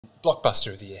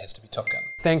Blockbuster of the year has to be Top Gun.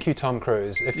 Thank you, Tom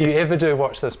Cruise. If you ever do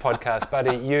watch this podcast,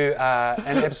 buddy, you are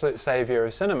an absolute saviour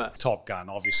of cinema. Top Gun,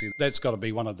 obviously. That's got to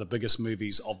be one of the biggest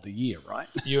movies of the year, right?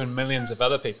 You and millions of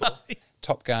other people.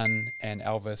 Top Gun and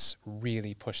Elvis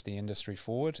really pushed the industry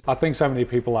forward. I think so many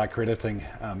people are crediting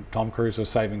Tom Cruise as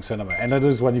saving cinema, and it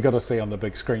is one you've got to see on the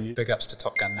big screen. Big ups to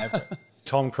Top Gun Maverick.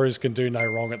 Tom Cruise can do no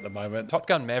wrong at the moment. Top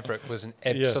Gun Maverick was an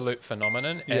absolute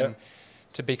phenomenon, and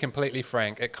to be completely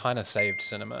frank, it kind of saved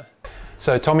cinema.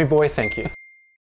 So, Tommy boy, thank you.